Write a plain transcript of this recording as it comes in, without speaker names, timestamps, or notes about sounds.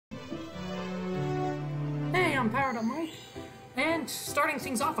I'm Powered Up Mike, and starting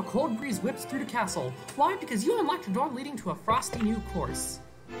things off, a cold breeze whips through the castle. Why? Because you unlocked a door leading to a frosty new course.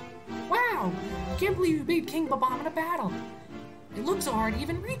 Wow! I can't believe you beat King Bob-omb in a battle. It looked so hard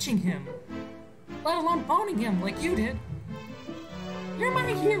even reaching him, let alone boning him like you did. You're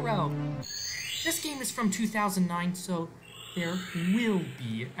my hero! This game is from 2009, so there will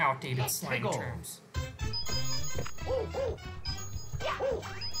be outdated slang terms.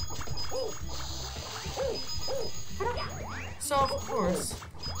 So, of course,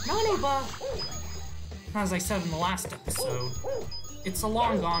 Nanoba, as I said in the last episode, it's a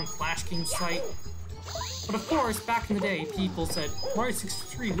long-gone Flash game site. But of course, back in the day, people said, Mario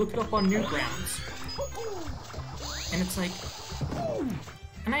 63, look it up on Newgrounds. And it's like,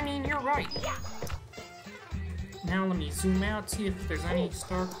 and I mean, you're right. Now let me zoom out, see if there's any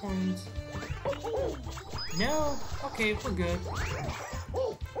star coins. No? Okay, we're good.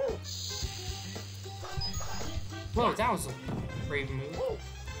 Whoa, that was a brave move.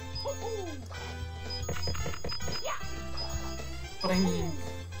 But I mean,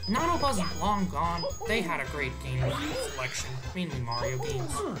 Nanoba's long gone. They had a great game selection, mainly Mario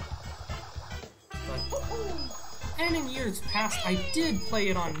games. And in years past, I did play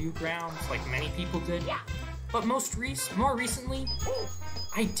it on Newgrounds, like many people did. But more recently,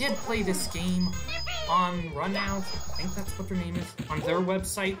 I did play this game on Runout, I think that's what their name is, on their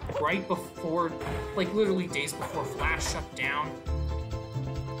website right before, like literally days before Flash shut down.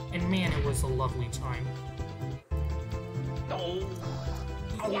 And man, it was a lovely time.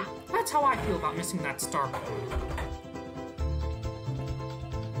 That's how I feel about missing that star code.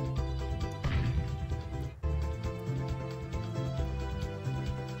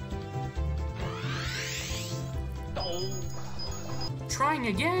 Trying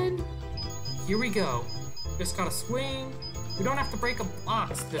again. Here we go. Just gotta swing. We don't have to break a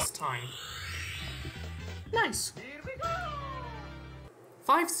box this time. Nice.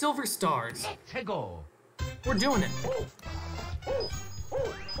 5 silver stars. We're doing it.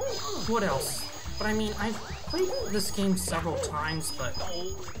 What else? But I mean, I've played this game several times, but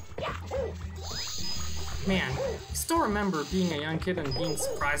man, I still remember being a young kid and being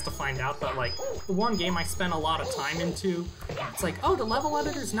surprised to find out that, like, the one game I spent a lot of time into, it's like, oh, the level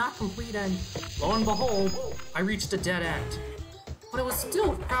editor's not complete, and lo and behold, I reached a dead end. But it would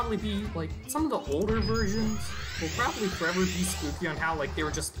still probably be, like, some of the older versions will probably forever be spooky on how, like, they were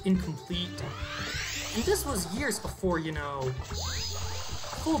just incomplete. And this was years before, you know, a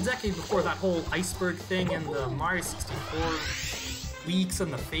full decade before that whole iceberg thing and the Mario 64 leaks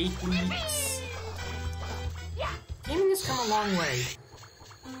and the fake leaks. Gaming has come a long way.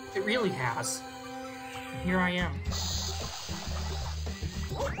 It really has. And here I am.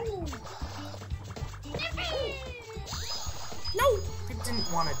 No! I didn't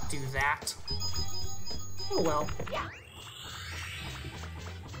want to do that. Oh well.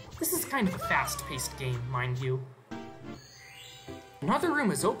 This is kind of a fast-paced game, mind you. Another room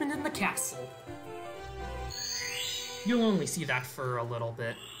is opened in the castle. You'll only see that for a little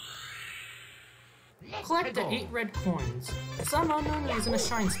bit. Collect the 8 red coins. For some unknown reason, a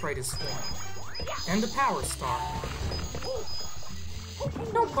Shine Sprite is formed. And a Power Star.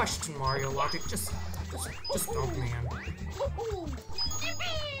 No question, Mario logic. Just don't, man.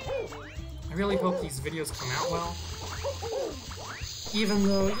 I really hope these videos come out well. Even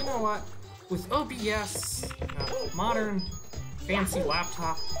though, you know what? With OBS, modern, fancy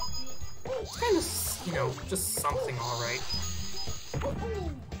laptop, it's kind of, you know, just something alright.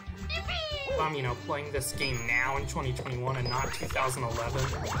 I'm, you know, playing this game now in 2021 and not 2011.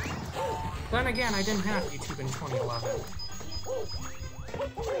 Then again, I didn't have YouTube in 2011.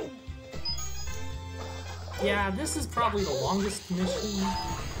 Yeah, this is probably the longest mission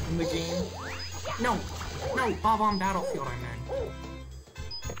in the game. No, Bob-omb Battlefield I meant.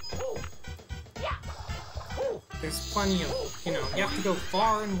 There's plenty of, you know, you have to go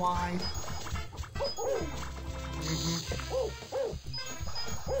far and wide.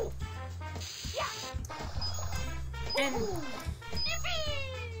 And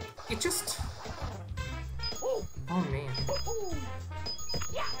it just, oh man,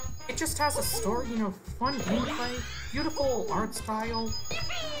 it just has a story, you know, fun gameplay, beautiful art style.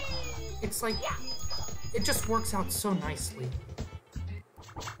 It's like, it just works out so nicely.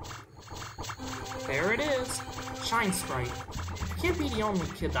 There it is, Shine Sprite. I can't be the only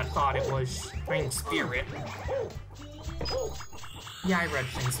kid that thought it was Shine Spirit. Yeah, I read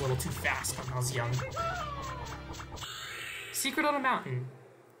things a little too fast when I was young. Secret on a mountain.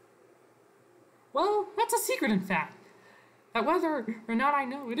 Well, that's a secret, in fact. That whether or not I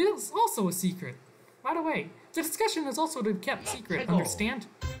know, it is also a secret. By the way, the discussion is also to be kept secret, understand?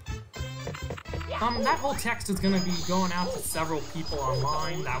 That whole text is gonna be going out to several people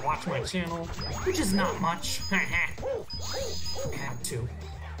online that watch my channel, which is not much. Had to.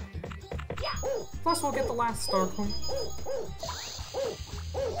 Plus, we'll get the last star point.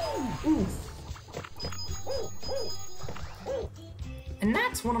 Ooh. And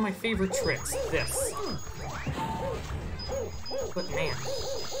that's one of my favorite tricks, this. But man,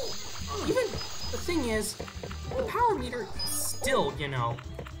 even the thing is, the power meter is still, you know,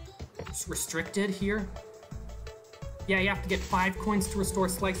 it's restricted here. Yeah, you have to get 5 coins to restore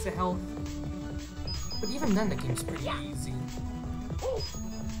Slice of Health. But even then, the game's pretty easy.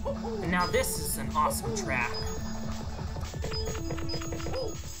 And now this is an awesome track.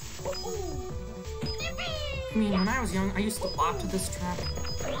 I mean, when I was young, I used to bop to this track.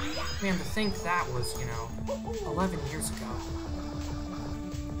 Man, to think that was, you know, 11 years ago.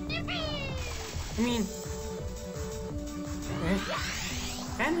 I mean,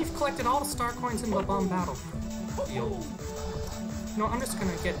 and we've collected all the star coins in the Bum Battlefield. You know, I'm just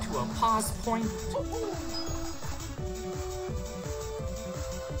gonna get to a pause point.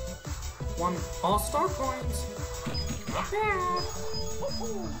 One all-star coins. Not bad.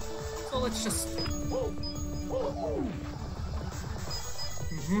 So let's just...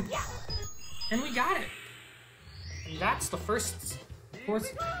 And we got it. And that's the first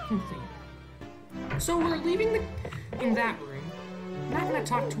course complete. So we're leaving in that room. I'm not gonna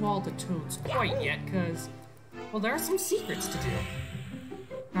talk to all the toads quite yet, because, well, there are some secrets to do.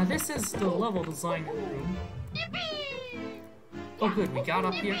 Now this is the level design room. Oh good, we got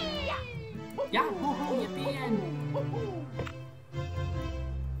up here. Yeah, woohoo, yippee, and...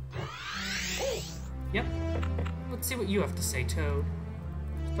 Yep. Let's see what you have to say, Toad.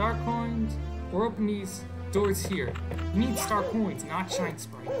 Star coins, or open these doors here. You need star coins, not shine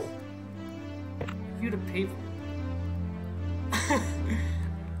sprites. For you to pay for.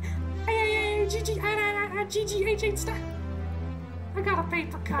 Hey, GG, star. I got a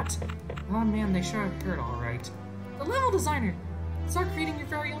paper cut. Oh man, they sure hurt alright. The level designer. Start creating your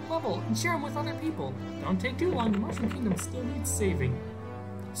very own level and share them with other people. Don't take too long, the Mushroom Kingdom still needs saving.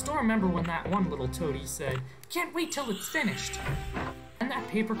 Still remember when that one little toadie said, "Can't wait till it's finished." And that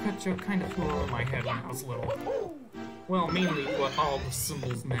paper cut joke kind of flew over my head when I was little. Well, mainly what all the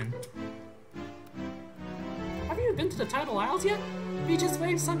symbols meant. Have you been to the Tidal Isles yet? Beaches,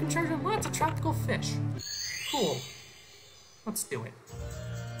 waves, sunken treasure, and lots of tropical fish. Cool. Let's do it.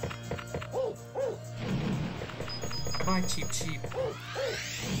 Bye, Cheep Cheep.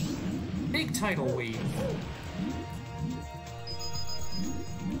 Big tidal wave.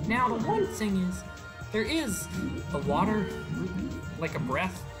 Now, the one thing is, there is a water, like a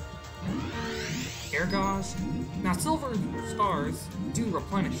breath, air gauge. Now, silver stars do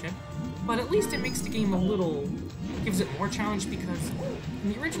replenish it, but at least it makes the game a little, gives it more challenge, because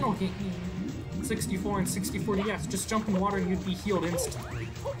in the original game, 64 and 64DS, just jump in water and you'd be healed instantly.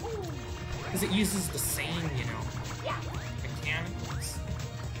 Because it uses the same, you know, mechanics.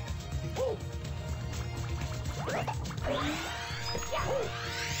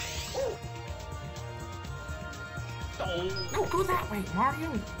 No, go that way,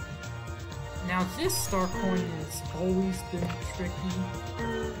 Mario! Now this star coin has always been tricky.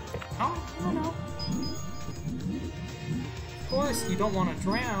 Oh, I don't know. Of course, you don't want to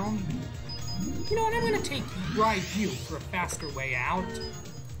drown. You know what, I'm gonna ride you for a faster way out.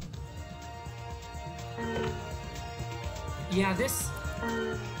 Yeah, this...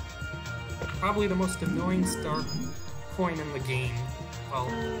 probably the most annoying star coin in the game. Well...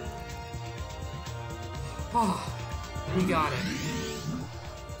 oh, we got it.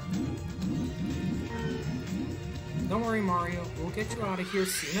 Don't worry, Mario. We'll get you out of here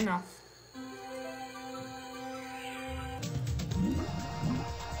soon enough.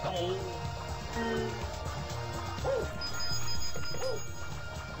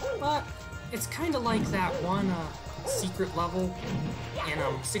 But it's kind of like that one secret level in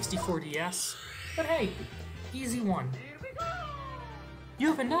 64DS. But hey, easy one. You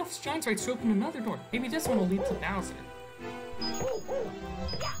have enough shine sprites to open another door. Maybe this one will lead to Bowser.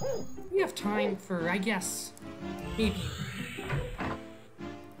 We have time for, I guess, maybe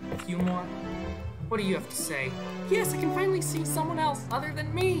a few more. What do you have to say? Yes, I can finally see someone else other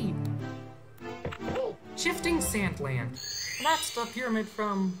than me! Shifting Sandland. And that's the pyramid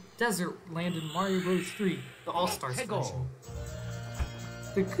from Desert Land in Mario Bros. 3, the All-Stars version.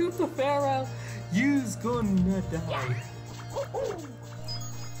 The Koopa Pharaoh, you's gonna die.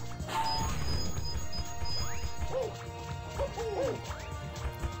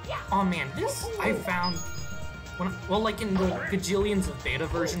 Oh man, this I found, well, like in the gajillions of beta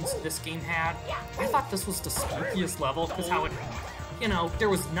versions this game had, I thought this was the spookiest level because how it you know, there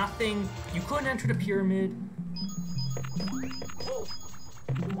was nothing. You couldn't enter the pyramid.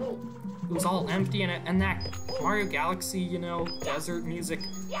 It was all empty, and that Mario Galaxy, you know, desert music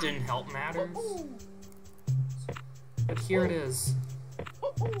didn't help matters. But here it is.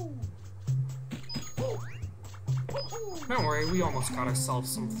 Don't worry, we almost got ourselves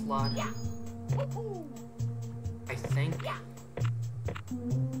some FLUDD. I think.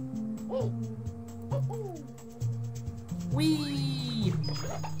 Whee!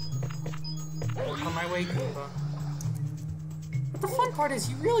 On my way, Goomba. But the fun part is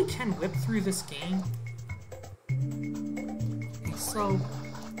you really can whip through this game. Okay, so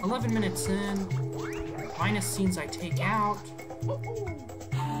 11 minutes in, minus scenes I take out.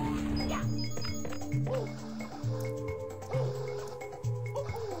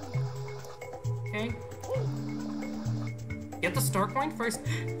 Okay. Get the star coin first.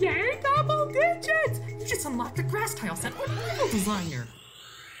 Yay, double digits! You just unlocked the grass tile set. What an evil designer!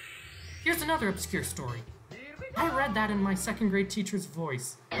 Here's another obscure story. I read that in my second grade teacher's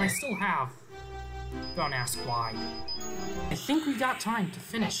voice, and I still have. Don't ask why. I think we got time to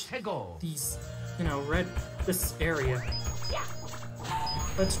finish these, you know, this area.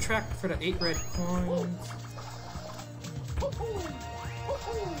 Let's track for the 8 red coins.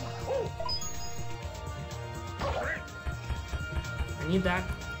 I need that.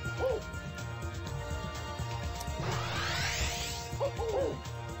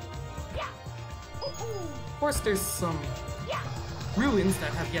 Of course, there's some ruins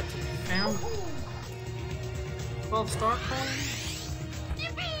that have yet to be found. 12 star coins.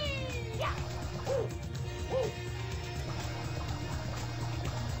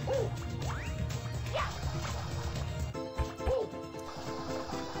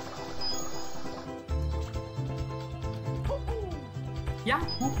 Yeah,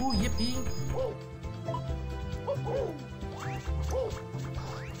 woohoo, yippee.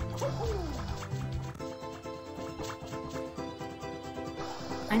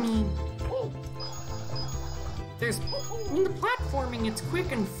 I mean, the platforming, it's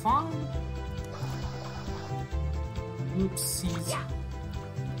quick and fun. Oopsies.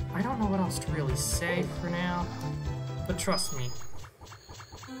 I don't know what else to really say for now, but trust me,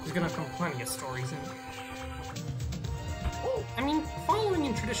 there's gonna come plenty of stories in. I mean, following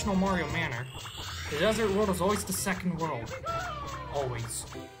in traditional Mario manner, the desert world is always the second world. Always.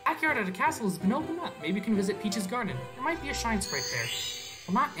 Backyard at a castle has been opened up. Maybe you can visit Peach's garden. There might be a shine sprite there.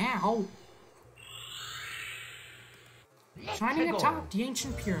 Well, not now. Shining atop the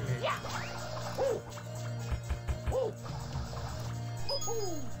ancient pyramid.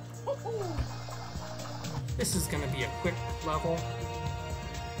 This is gonna be a quick level.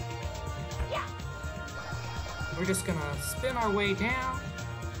 We're just gonna spin our way down.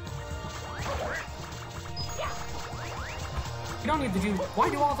 You don't need to do, why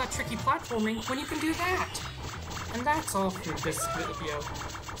do all that tricky platforming when you can do that? And that's all for this video.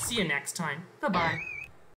 See you next time. Bye-bye.